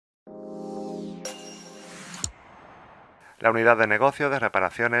La unidad de negocio de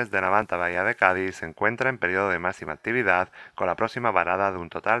reparaciones de Navantia, Bahía de Cádiz se encuentra en periodo de máxima actividad con la próxima varada de un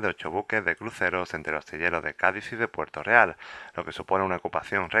total de 8 buques de cruceros entre los astilleros de Cádiz y de Puerto Real, lo que supone una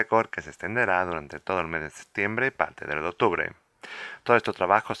ocupación récord que se extenderá durante todo el mes de septiembre y parte del de octubre. Todos estos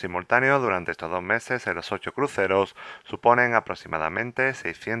trabajos simultáneos durante estos 2 meses en los 8 cruceros suponen aproximadamente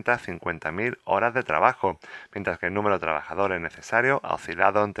 650.000 horas de trabajo, mientras que el número de trabajadores necesario ha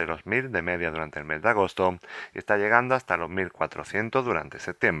oscilado entre los 1.000 de media durante el mes de agosto y está llegando hasta los 1.400 durante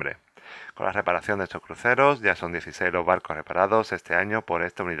septiembre. Con la reparación de estos cruceros ya son 16 los barcos reparados este año por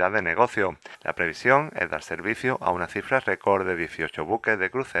esta unidad de negocio. La previsión es dar servicio a una cifra récord de 18 buques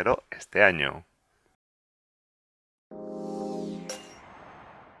de crucero este año.